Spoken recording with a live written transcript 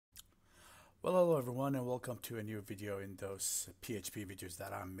Well, hello everyone, and welcome to a new video in those PHP videos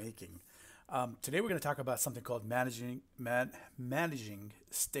that I'm making. Today we're going to talk about something called managing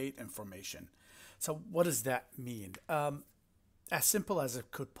state information. So what does that mean? As simple as it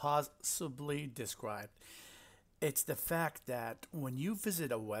could possibly describe, it's the fact that when you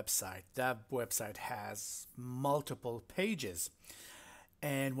visit a website, that website has multiple pages.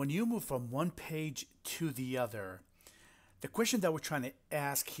 And when you move from one page to the other, the question that we're trying to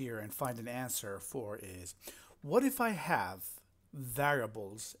ask here and find an answer for is, what if I have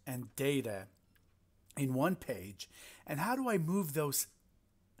variables and data in one page, and how do I move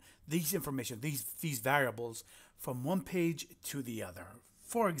these variables from one page to the other?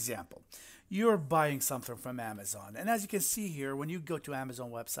 For example, you're buying something from Amazon, and as you can see here, when you go to Amazon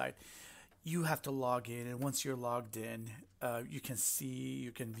website, you have to log in, and once you're logged in, you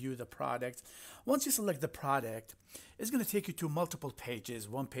can view the product. Once you select the product, it's going to take you to multiple pages.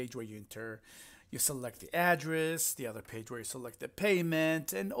 One page where you select the address, the other page where you select the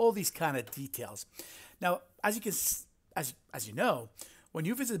payment, and all these kind of details. Now, as you know, when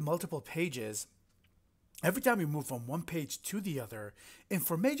you visit multiple pages, every time you move from one page to the other,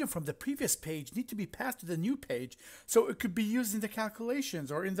 information from the previous page need to be passed to the new page so it could be used in the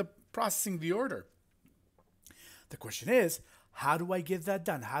calculations or in the processing the order. The question is, how do I get that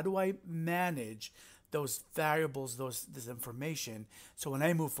done? How do I manage those variables, this information, so when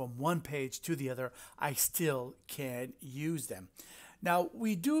I move from one page to the other, I still can use them? Now,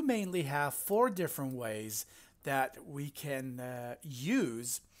 we do mainly have 4 different ways that we can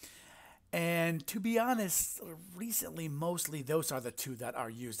use. And to be honest, recently, mostly those are the 2 that are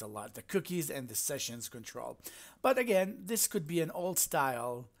used a lot, the cookies and the sessions control. But again, this could be an old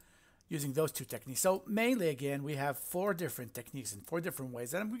style using those 2 techniques. So mainly, again, we have 4 different techniques and 4 different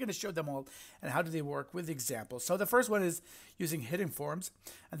ways, and we're going to show them all and how do they work with examples. So the first one is using hidden forms,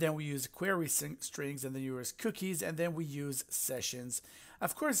 and then we use query strings, and then you use cookies, and then we use sessions.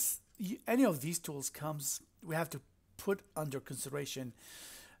 Of course, any of these tools we have to put under consideration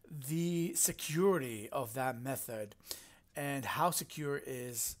the security of that method and how secure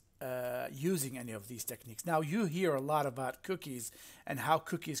is using any of these techniques. Now, you hear a lot about cookies and how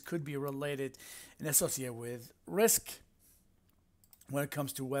cookies could be related and associated with risk when it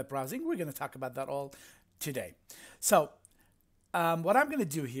comes to web browsing. We're going to talk about that all today. So what I'm going to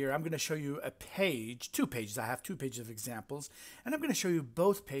do here, I'm going to show you two pages. I have 2 pages of examples, and I'm going to show you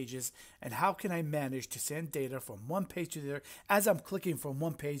both pages and how can I manage to send data from one page to the other. As I'm clicking from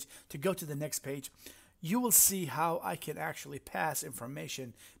one page to go to the next page, you will see how I can actually pass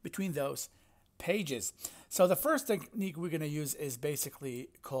information between those pages. So the first technique we're going to use is basically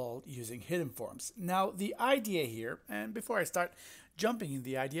called using hidden forms. Now, the idea here, and before I start jumping in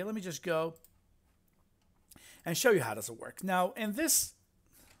the idea, let me just go and show you how does it work. Now, in this,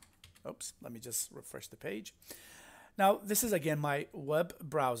 let me just refresh the page. Now, this is again my web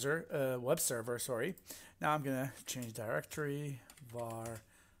server, sorry. Now I'm going to change directory, var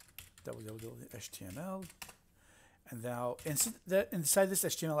www.html. And now inside this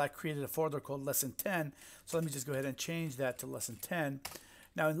HTML, I created a folder called lesson 10. So let me just go ahead and change that to lesson 10.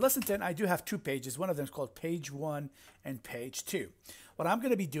 Now in lesson 10, I do have 2 pages. One of them is called page 1 and page 2. What I'm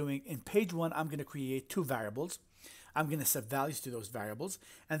going to be doing in page 1, I'm going to create 2 variables. I'm going to set values to those variables.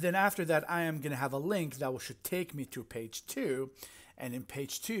 And then after that, I am going to have a link that should take me to page 2. And in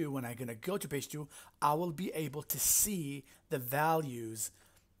page 2, when I'm going to go to page 2, I will be able to see the values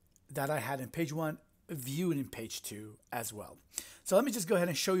that I had in page 1 viewed in page 2 as well. So let me just go ahead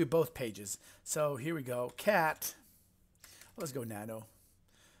and show you both pages. So here we go, cat, let's go nano.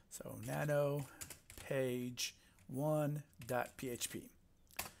 So nano page 1.php.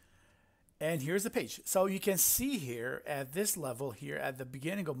 And here's the page. So you can see here at this level here at the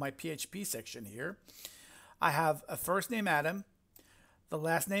beginning of my PHP section here, I have a first name Adam, the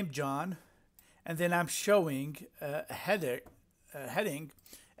last name John, and then I'm showing a heading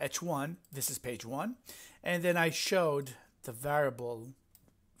H1, this is page 1, and then I showed the variable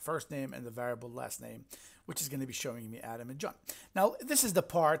first name and the variable last name, which is going to be showing me Adam and John. Now, this is the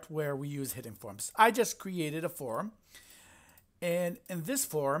part where we use hidden forms. I just created a form, and in this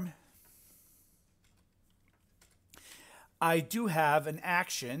form, I do have an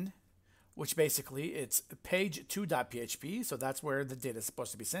action, which basically it's page2.php, so that's where the data is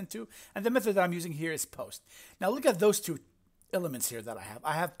supposed to be sent to, and the method that I'm using here is post. Now, look at those 2 elements here that I have.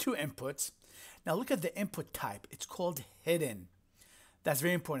 I have 2 inputs. Now look at the input type. It's called hidden. That's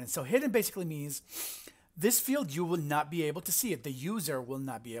very important. So hidden basically means this field you will not be able to see it. The user will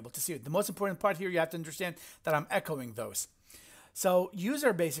not be able to see it. The most important part here, you have to understand that I'm echoing those. So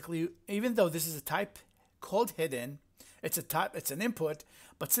user basically, even though this is a type called hidden, It's a type, it's an input,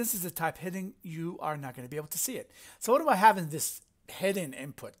 but since it's a type hidden, you are not going to be able to see it. So what do I have in this hidden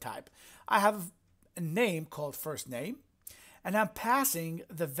input type? I have a name called first name, and I'm passing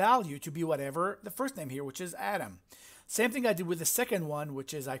the value to be whatever the first name here, which is Adam. Same thing I did with the second one,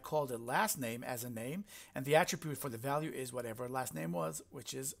 which is I called it last name as a name, and the attribute for the value is whatever last name was,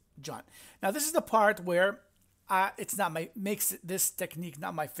 which is John. Now this is the part where it's not makes this technique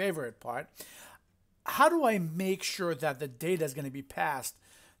not my favorite part. How do I make sure that the data is going to be passed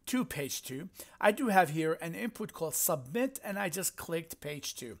to page 2? I do have here an input called submit, and I just clicked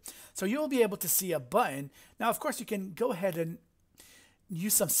page 2. So you'll be able to see a button. Now, of course, you can go ahead and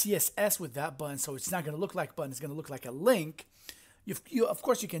use some CSS with that button, so it's not going to look like a button, it's going to look like a link. Of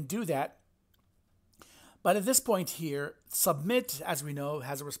course, you can do that. But at this point here, submit, as we know,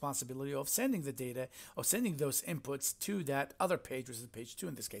 has a responsibility of sending the data, of sending those inputs to that other page, which is page 2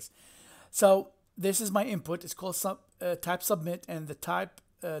 in this case. So this is my input. It's called type submit, and the type,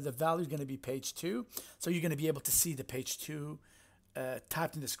 the value is going to be page 2. So you're going to be able to see the page 2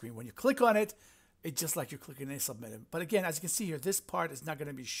 typed in the screen. When you click on it, it's just like you're clicking a submit. But again, as you can see here, this part is not going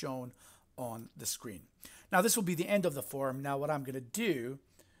to be shown on the screen. Now this will be the end of the form. Now what I'm going to do,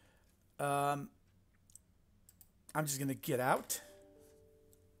 I'm just going to get out.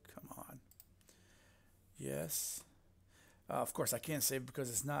 Come on. Yes. Of course, I can't save because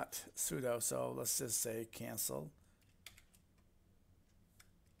it's not sudo, so let's just say cancel.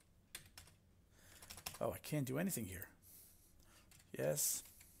 Oh, I can't do anything here. Yes.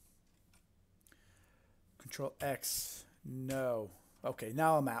 Control X. No. Okay,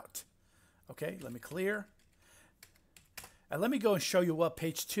 now I'm out. Okay, let me clear. And let me go and show you what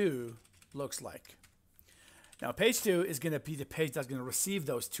page 2 looks like. Now, page 2 is going to be the page that's going to receive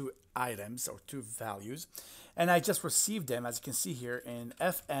those 2 items or 2 values. And I just received them, as you can see here, in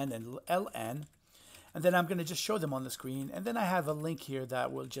FN and LN. And then I'm going to just show them on the screen. And then I have a link here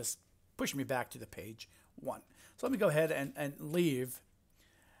that will just push me back to the page 1. So let me go ahead and leave.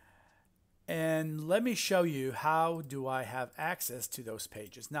 And let me show you how do I have access to those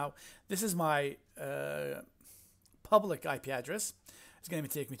pages. Now, this is my public IP address. It's going to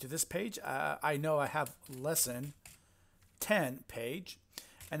take me to this page. I know I have lesson 10 page,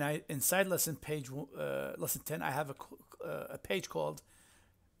 and inside lesson 10 I have a page called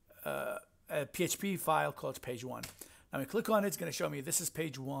a PHP file called page 1. Now I click on it. It's going to show me this is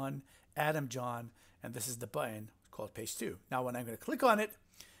page 1, Adam John, and this is the button called page 2. Now when I'm going to click on it,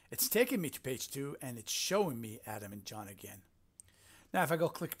 it's taking me to page 2, and it's showing me Adam and John again. Now if I go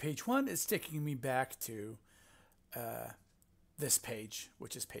click page 1, it's taking me back to this page,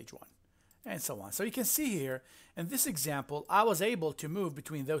 which is page 1, and so on. So you can see here in this example, I was able to move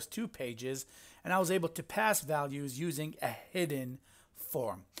between those 2 pages, and I was able to pass values using a hidden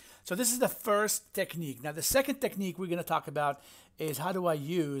form. So this is the first technique. Now the second technique we're going to talk about is how do I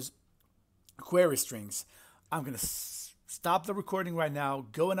use query strings. I'm going to stop the recording right now,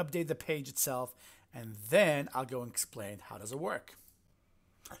 go and update the page itself, and then I'll go and explain how does it work.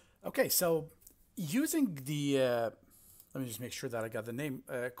 Okay, so using the let me just make sure that I got the name.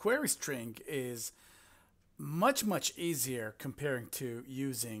 Query string is much easier comparing to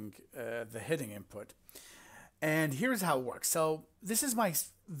using the hidden input. And here's how it works. So this is my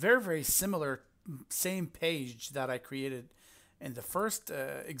very similar same page that I created in the first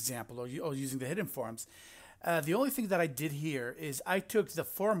example, or using the hidden forms. The only thing that I did here is I took the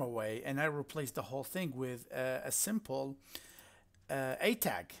form away and I replaced the whole thing with a simple A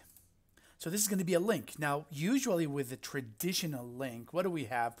tag. So this is going to be a link. Now, usually with the traditional link, what do we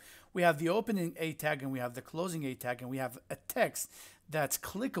have? We have the opening A tag and we have the closing A tag, and we have a text that's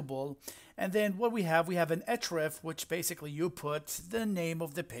clickable. And then what we have an href, which basically you put the name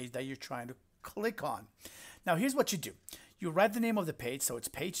of the page that you're trying to click on. Now, here's what you do. You write the name of the page, so it's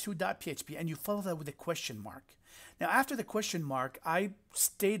page2.php, and you follow that with a question mark. Now, after the question mark, I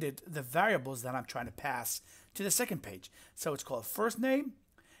stated the variables that I'm trying to pass to the second page. So it's called first name,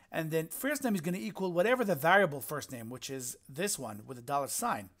 and then first name is going to equal whatever the variable first name, which is this one with a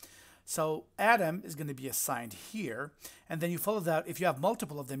 $sign. So Adam is going to be assigned here, and then you follow that. If you have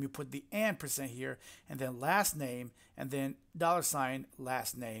multiple of them, you put the % here, and then last name, and then $sign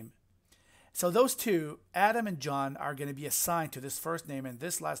last name. So those 2, Adam and John, are going to be assigned to this first name and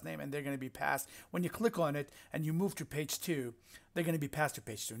this last name, and they're going to be passed. When you click on it and you move to page 2, they're going to be passed to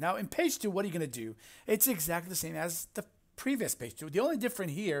page 2. Now in page 2, what are you going to do? It's exactly the same as the previous page 2. The only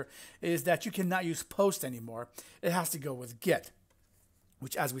difference here is that you cannot use post anymore. It has to go with get,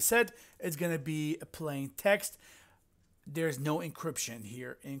 which, as we said, is going to be a plain text. There's no encryption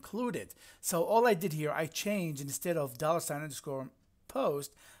here included. So all I did here, I changed, instead of $_ underscore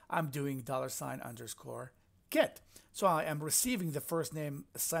post, I'm doing $_ underscore get. So I am receiving the first name,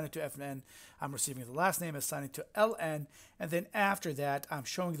 assign it to fn, I'm receiving the last name, assign it to ln, and then after that I'm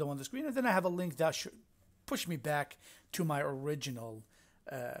showing them on the screen, and then I have a link that should push me back to my original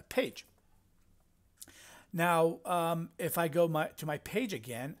page. Now, if I go to my page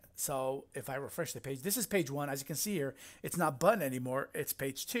again, so if I refresh the page, this is page 1. As you can see here, it's not button anymore. It's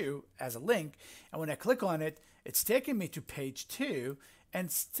page 2 as a link. And when I click on it, it's taking me to page 2. And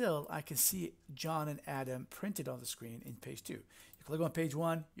still, I can see John and Adam printed on the screen in page 2. You click on page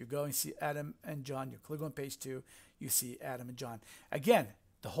 1, you go and see Adam and John. You click on page 2, you see Adam and John. Again,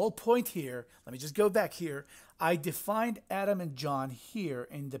 the whole point here, let me just go back here. I defined Adam and John here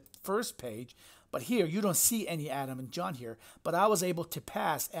in the first page. But here, you don't see any Adam and John here. But I was able to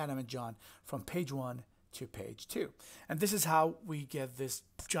pass Adam and John from page 1 to page 2. And this is how we get this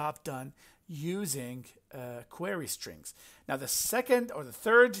job done using query strings. Now, the second or the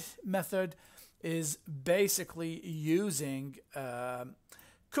third method is basically using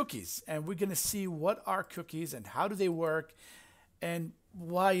cookies. And we're going to see what are cookies and how do they work and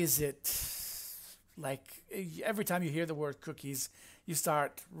why is it like every time you hear the word cookies, you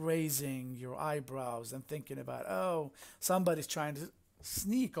start raising your eyebrows and thinking about, oh, somebody's trying to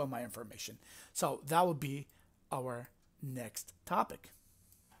sneak on my information. So that would be our next topic.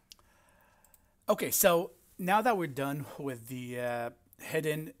 Okay, so now that we're done with the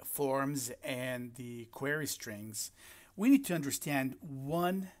hidden forms and the query strings, we need to understand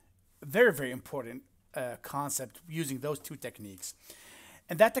one very, very important concept using those two techniques.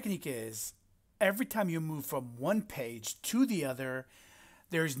 And that technique is every time you move from one page to the other,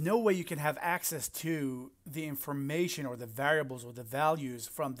 there's no way you can have access to the information or the variables or the values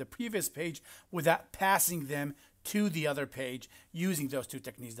from the previous page without passing them to the other page using those two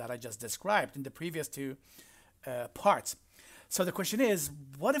techniques that I just described in the previous two parts. So the question is,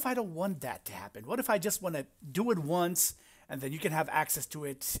 what if I don't want that to happen? What if I just want to do it once and then you can have access to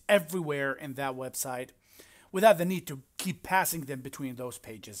it everywhere in that website without the need to keep passing them between those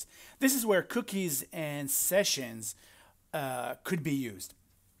pages? This is where cookies and sessions could be used.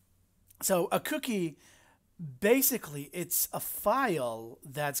 So a cookie, basically, it's a file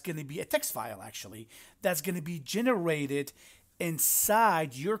that's going to be a text file, actually, that's going to be generated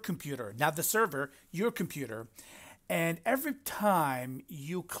inside your computer, not the server, your computer. And every time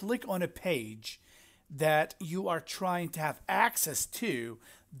you click on a page that you are trying to have access to,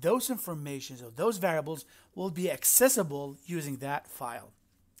 those informations or those variables will be accessible using that file,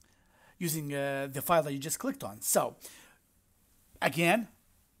 using the file that you just clicked on. So, again,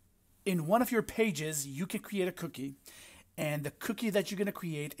 in one of your pages, you can create a cookie, and the cookie that you're going to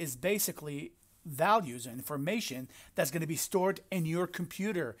create is basically values and information that's going to be stored in your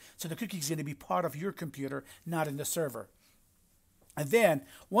computer. So the cookie is going to be part of your computer, not in the server. And then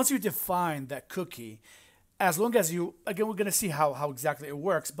once you define that cookie, as long as you, again, we're going to see how exactly it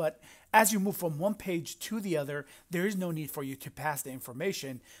works, but as you move from one page to the other, there is no need for you to pass the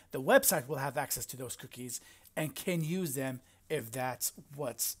information. The website will have access to those cookies and can use them if that's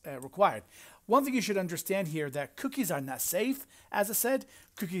what's required. One thing you should understand here, that cookies are not safe. As I said,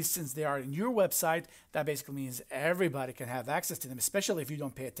 cookies, since they are in your website, that basically means everybody can have access to them, especially if you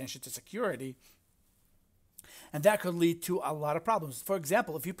don't pay attention to security. And that could lead to a lot of problems. For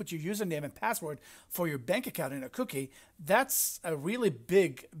example, if you put your username and password for your bank account in a cookie, that's a really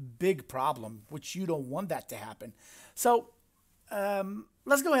big problem, which you don't want that to happen. So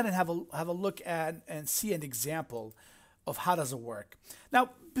let's go ahead and have a look at and see an example of how does it work.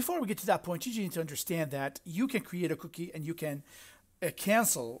 Now, before we get to that point, you need to understand that you can create a cookie and you can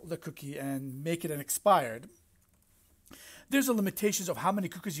cancel the cookie and make it an expired. There's a limitations of how many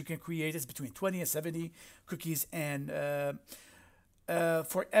cookies you can create. It's between 20 and 70 cookies, and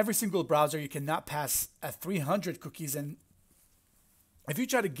for every single browser, you cannot pass 300 cookies. And if you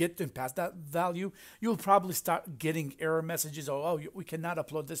try to get them past that value, you'll probably start getting error messages. Oh, we cannot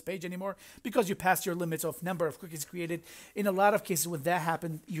upload this page anymore because you passed your limits of number of cookies created. In a lot of cases, when that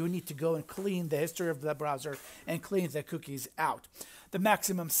happens, you need to go and clean the history of the browser and clean the cookies out. The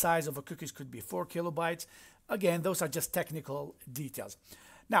maximum size of a cookies could be 4 kilobytes. Again, those are just technical details.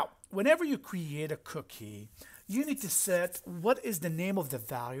 Now, whenever you create a cookie, you need to set what is the name of the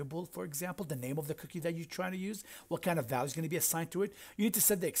variable, for example, the name of the cookie that you're trying to use, what kind of value is going to be assigned to it. You need to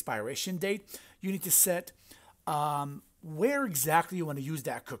set the expiration date. You need to set where exactly you want to use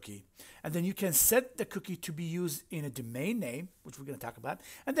that cookie. And then you can set the cookie to be used in a domain name, which we're going to talk about.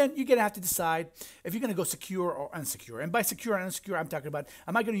 And then you're going to have to decide if you're going to go secure or unsecure. And by secure and unsecure, I'm talking about,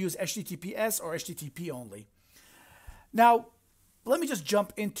 am I going to use HTTPS or HTTP only? Now, let me just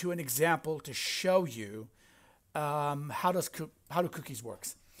jump into an example to show you how do cookies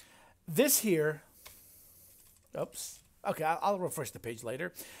works. This here Oops. Okay, I'll refresh the page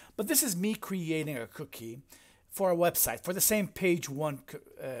later. But this is me creating a cookie for a website for the same page one.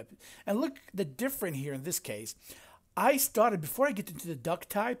 And look, the different here in this case, I started, before I get into the duck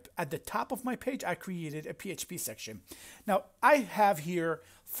type, at the top of my page, I created a PHP section. Now, I have here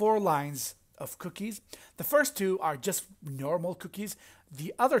 4 lines of cookies. The first 2 are just normal cookies.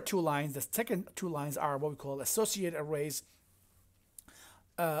 The other 2 lines, the second 2 lines, are what we call associated arrays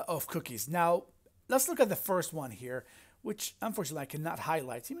of cookies. Now, let's look at the first one here, which unfortunately I cannot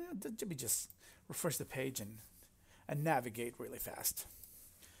highlight. Let me just refresh the page and navigate really fast.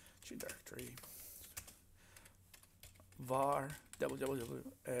 Directory var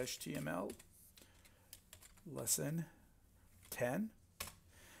www.html lesson 10.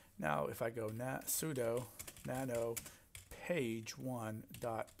 Now if I go sudo nano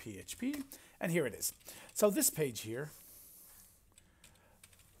page1.php, and here it is. So this page here,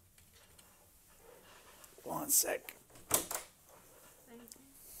 one sec.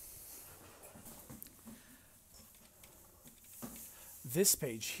 This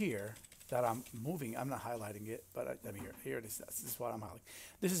page here that I'm moving, I'm not highlighting it, but here it is. This is what I'm highlighting.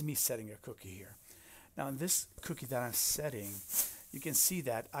 This is me setting a cookie here. Now in this cookie that I'm setting, you can see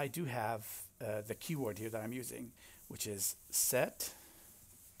that I do have the keyword here that I'm using, which is set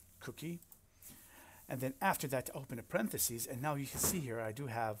cookie. And then after that, open a parentheses, and now you can see here I do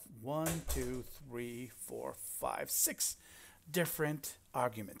have 1, 2, 3, 4, 5, 6 different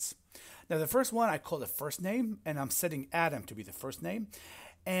arguments. Now the first one I call the first name, and I'm setting Adam to be the first name.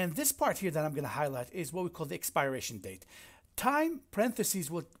 And this part here that I'm going to highlight is what we call the expiration date. Time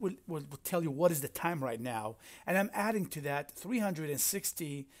parentheses will tell you what is the time right now, and I'm adding to that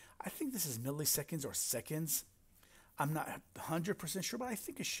 360, I think this is milliseconds or seconds. I'm not 100% sure, but I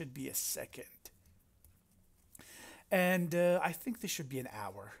think it should be a second. And I think this should be an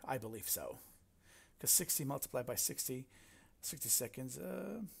hour. I believe so. Because 60 multiplied by 60 seconds.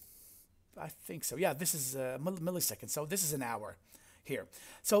 I think so. Yeah, this is milliseconds. So this is an hour here.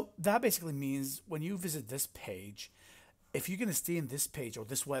 So that basically means when you visit this page, if you're going to stay in this page or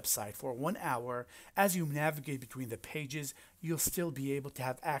this website for 1 hour, as you navigate between the pages, you'll still be able to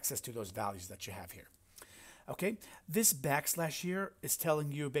have access to those values that you have here. Okay, this backslash here is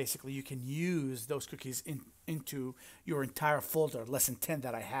telling you basically you can use those cookies into your entire folder, lesson 10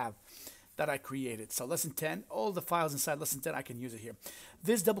 that I have, that I created. So lesson 10, all the files inside lesson 10, I can use it here.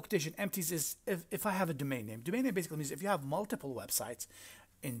 This double quotation empties is if I have a domain name. Domain name basically means if you have multiple websites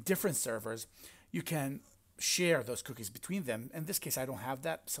in different servers, you can share those cookies between them. In this case, I don't have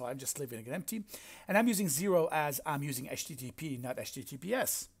that, so I'm just leaving it empty. And I'm using 0 as I'm using HTTP, not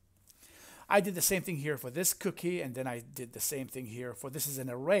HTTPS. I did the same thing here for this cookie, and then I did the same thing here for this is an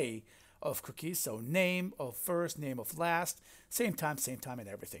array of cookies. So name of first, name of last, same time, and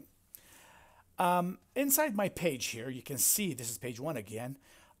everything. Inside my page here, you can see, this is page 1 again,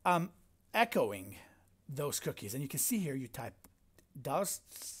 echoing those cookies. And you can see here, you type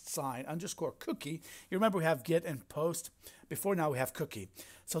 $_cookie. You remember we have get and post. Before now we have cookie.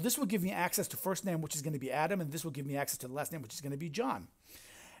 So this will give me access to first name, which is going to be Adam, and this will give me access to the last name, which is going to be John.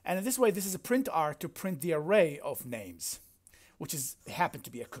 And in this way, this is a print R to print the array of names, which is happened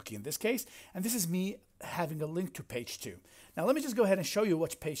to be a cookie in this case. And this is me having a link to page 2. Now let me just go ahead and show you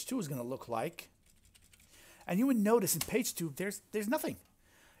what page 2 is going to look like. And you would notice in page 2, there's nothing.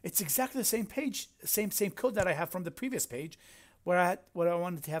 It's exactly the same page, same code that I have from the previous page, where I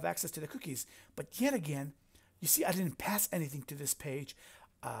wanted to have access to the cookies. But yet again, you see, I didn't pass anything to this page.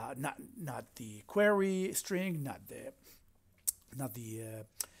 Not the query string, not the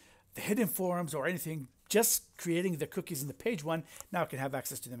hidden forms or anything. Just creating the cookies in the page 1. Now I can have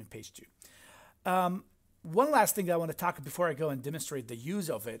access to them in page 2. One last thing that I want to talk about before I go and demonstrate the use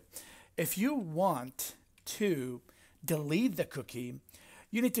of it. If you want to delete the cookie,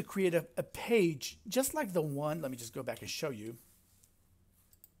 you need to create a page just like the one. Let me just go back and show you.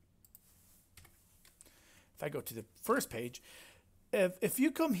 If I go to the first page, if you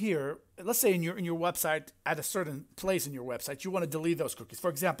come here, let's say in your website, at a certain place in your website, you want to delete those cookies.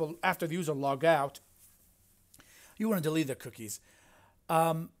 For example, after the user log out, you want to delete the cookies.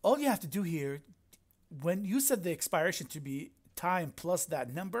 All you have to do here, when you set the expiration to be time plus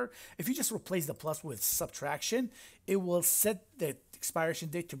that number, if you just replace the plus with subtraction, it will set the expiration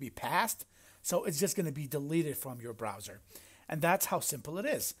date to be passed. So it's just going to be deleted from your browser. And that's how simple it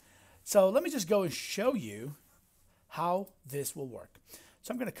is. So let me just go and show you how this will work.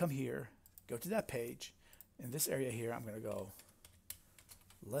 So I'm going to come here, go to that page. In this area here, I'm going to go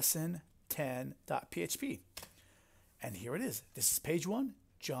lesson10.php. And here it is. This is page 1,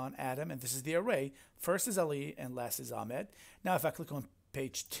 John, Adam, and this is the array. First is Ali and last is Ahmed. Now if I click on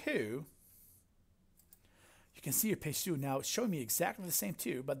page 2, You can see your page 2 now. It's showing me exactly the same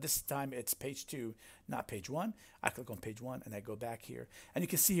 2, but this time it's page 2, not page 1. I click on page 1 and I go back here. And you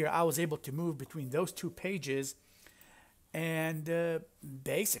can see here I was able to move between those 2 pages, and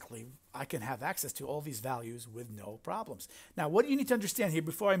basically I can have access to all these values with no problems. Now, what you need to understand here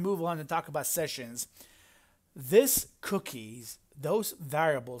before I move on and talk about sessions, this cookies, those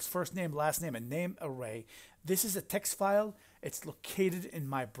variables, first name, last name, and name array, this is a text file. It's located in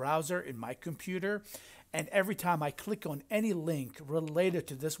my browser, in my computer. And every time I click on any link related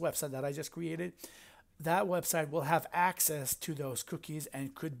to this website that I just created, that website will have access to those cookies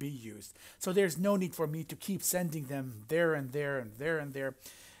and could be used. So there's no need for me to keep sending them there and there and there and there.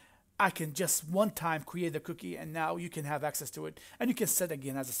 I can just one time create the cookie, and now you can have access to it. And you can set,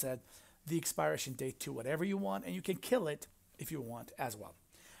 again, as I said, the expiration date to whatever you want, and you can kill it if you want as well.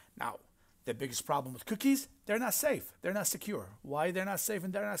 Now, the biggest problem with cookies, they're not safe. They're not secure. Why they're not safe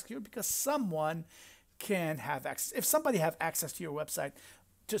and they're not secure? Because someone can have access. If somebody have access to your website,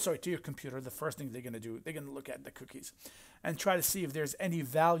 to your computer, the first thing they're going to do, they're going to look at the cookies and try to see if there's any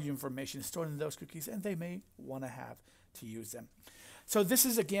value information stored in those cookies, and they may want to have to use them. So this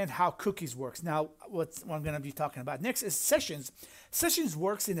is, again, how cookies works. Now, what I'm going to be talking about next is sessions. Sessions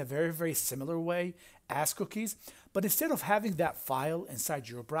works in a very, very similar way as cookies, but instead of having that file inside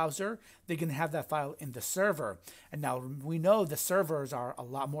your browser, they're going to have that file in the server. And now we know the servers are a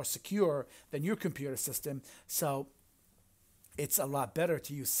lot more secure than your computer system, so it's a lot better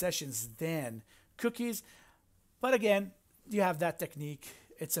to use sessions than cookies. But again, you have that technique.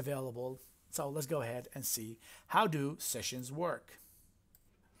 It's available. So let's go ahead and see how do sessions work.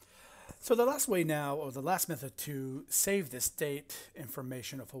 So the last way now, or the last method to save the state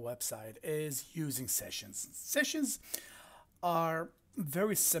information of a website is using sessions. Sessions are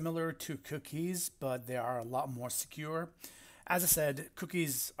very similar to cookies, but they are a lot more secure. As I said,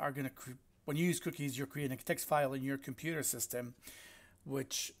 cookies are going to, when you use cookies, you're creating a text file in your computer system,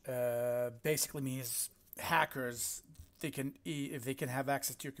 which basically means hackers, if they can have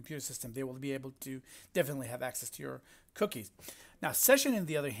access to your computer system, they will be able to definitely have access to your cookies. Now, session, on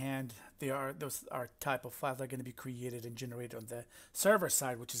the other hand, those are type of files that are going to be created and generated on the server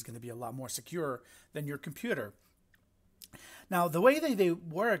side, which is going to be a lot more secure than your computer. Now, the way they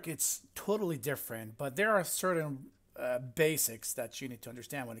work, it's totally different, but there are certain basics that you need to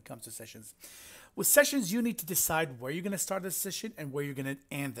understand when it comes to sessions. With sessions, you need to decide where you're going to start the session and where you're going to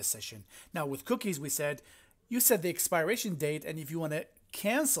end the session. Now, with cookies, we said you set the expiration date, and if you want to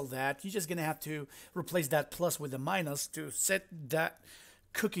cancel that, you're just going to have to replace that plus with a minus to set that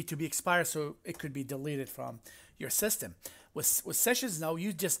cookie to be expired so it could be deleted from your system. With sessions now,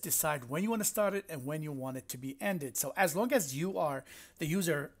 you just decide when you want to start it and when you want it to be ended. So as long as the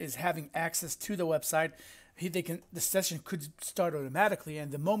user is having access to the website, the session could start automatically,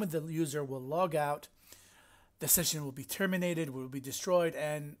 and the moment the user will log out, the session will be terminated, will be destroyed,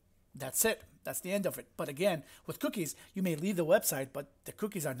 and that's it. That's the end of it. But again, with cookies, you may leave the website, but the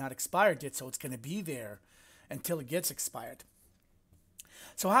cookies are not expired yet, so it's going to be there until it gets expired.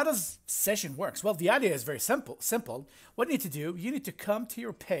 So how does session works? Well, the idea is very simple. What you need to do, you need to come to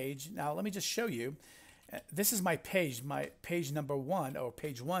your page. Now, let me just show you. This is my page number 1, or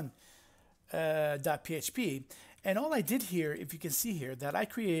page 1 .php. And all I did here, if you can see here, that I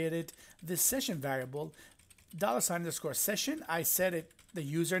created this session variable, $_session. I set it the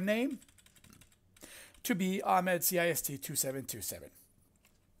username to be AhmedCIST2727.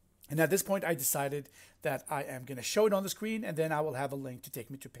 And at this point, I decided that I am going to show it on the screen, and then I will have a link to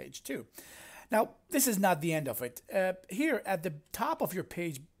take me to page 2. Now, this is not the end of it. Here at the top of your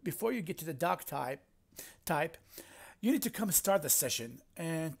page, before you get to the doc type, you need to come start the session.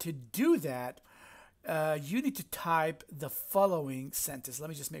 And to do that, you need to type the following sentence. Let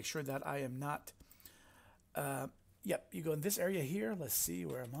me just make sure that I am not... Yep, you go in this area here. Let's see,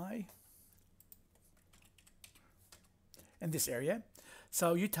 where am I? In this area.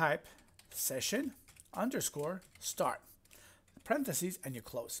 So you type session _start, parentheses, and you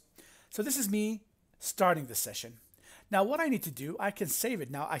close. So this is me starting the session. Now what I need to do, I can save it.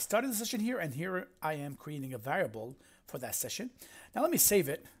 Now I started the session here, and here I am creating a variable for that session. Now let me save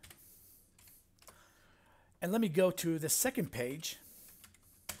it. And let me go to the second page.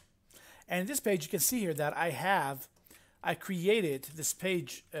 And in this page, you can see here that I created this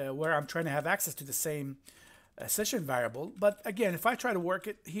page where I'm trying to have access to the same session variable. But again, if I try to work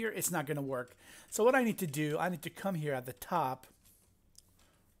it here, it's not going to work. So what I need to do, I need to come here at the top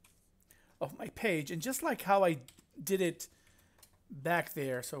of my page, and just like how I did it back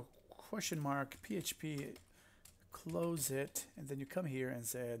there, so question mark PHP, close it, and then you come here and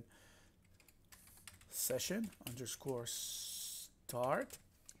said session _start.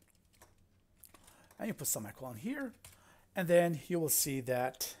 and you put semicolon here, and then you will see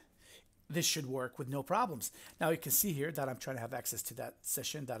that this should work with no problems. Now you can see here that I'm trying to have access to that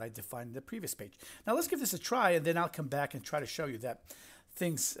session that I defined in the previous page. Now let's give this a try, and then I'll come back and try to show you that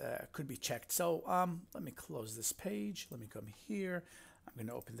things could be checked. So let me close this page. Let me come here. I'm going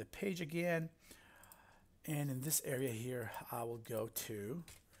to open the page again. And in this area here, I will go to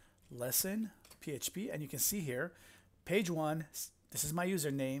lesson PHP, and you can see here, page 1, this is my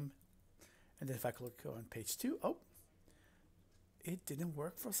username. And then if I click on page 2, oh, it didn't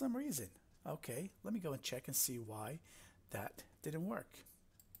work for some reason. Okay, let me go and check and see why that didn't work.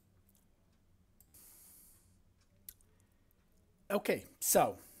 Okay,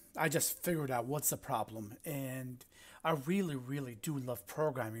 so I just figured out what's the problem, and I really do love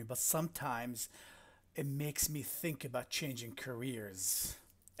programming, but sometimes it makes me think about changing careers.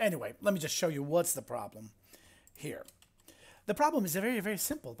 Anyway, let me just show you what's the problem here. The problem is very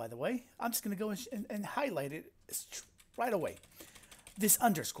simple, by the way. I'm just going to go and highlight it right away. This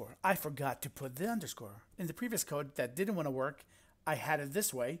underscore, I forgot to put the underscore. In the previous code that didn't want to work, I had it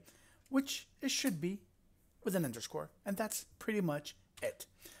this way, which it should be with an underscore, and that's pretty much it.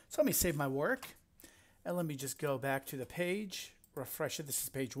 So let me save my work, and let me just go back to the page, refresh it. This is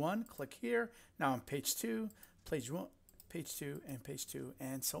page 1, click here. Now I'm page 2, page 1, page 2, and page 2,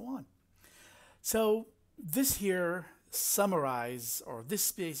 and so on. So this here summarize, or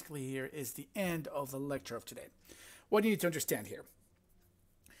this basically here is the end of the lecture of today. What do you need to understand here?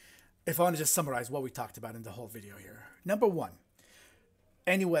 If I want to just summarize what we talked about in the whole video here. Number 1,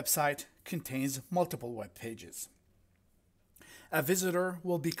 any website contains multiple web pages. A visitor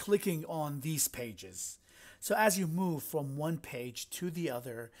will be clicking on these pages. So as you move from one page to the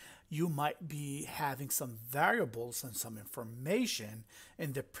other, you might be having some variables and some information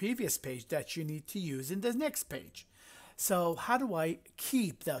in the previous page that you need to use in the next page. So how do I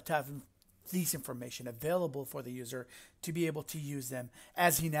keep that, to have these information available for the user to be able to use them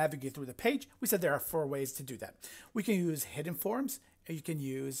as he navigates through the page? We said there are 4 ways to do that. We can use hidden forms, and you can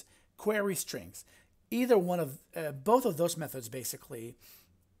use query strings. Either one of both of those methods basically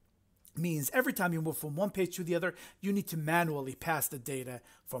means every time you move from one page to the other, you need to manually pass the data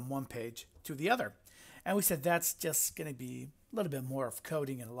from one page to the other. And we said that's just going to be a little bit more of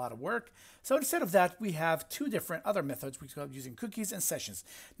coding and a lot of work. So instead of that, we have 2 different other methods we call using cookies and sessions.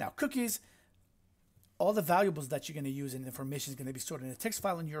 Now cookies, all the valuables that you're going to use and information is going to be stored in a text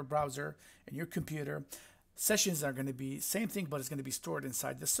file in your browser and your computer. Sessions are going to be same thing, but it's going to be stored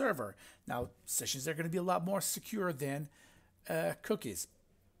inside the server. Now sessions are going to be a lot more secure than cookies.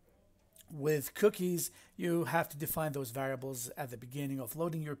 With cookies, you have to define those variables at the beginning of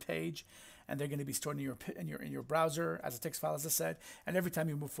loading your page, and they're going to be stored in your browser as a text file, as I said. And every time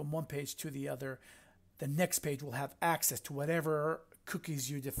you move from one page to the other, the next page will have access to whatever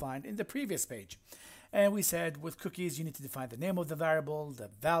cookies you defined in the previous page. And we said with cookies, you need to define the name of the variable, the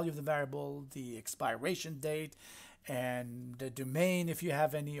value of the variable, the expiration date, and the domain if you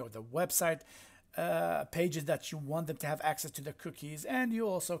have any, or the website pages that you want them to have access to the cookies. And you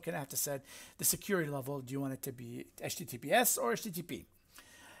also can have to set the security level. Do you want it to be HTTPS or HTTP?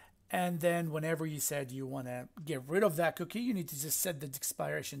 And then whenever you said you want to get rid of that cookie, you need to just set the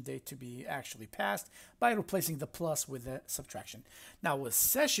expiration date to be actually passed by replacing the plus with a subtraction. Now with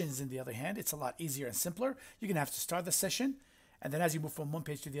sessions, on the other hand, it's a lot easier and simpler. You're going to have to start the session, and then as you move from one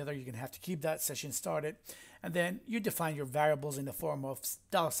page to the other, you're going to have to keep that session started. And then you define your variables in the form of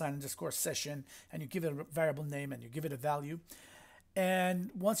 $_session, and you give it a variable name and you give it a value.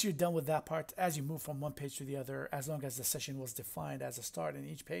 And once you're done with that part, as you move from one page to the other, as long as the session was defined as a start in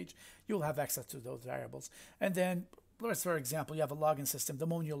each page, you'll have access to those variables. And then, let's for example, you have a login system. The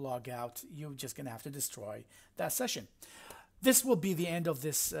moment you log out, you're just going to have to destroy that session. This will be the end of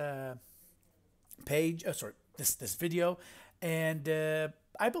this this video. And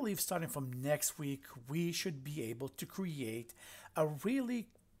I believe starting from next week, we should be able to create a really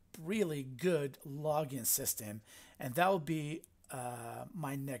good login system. And that will be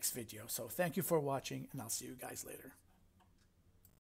my next video. So thank you for watching, and I'll see you guys later.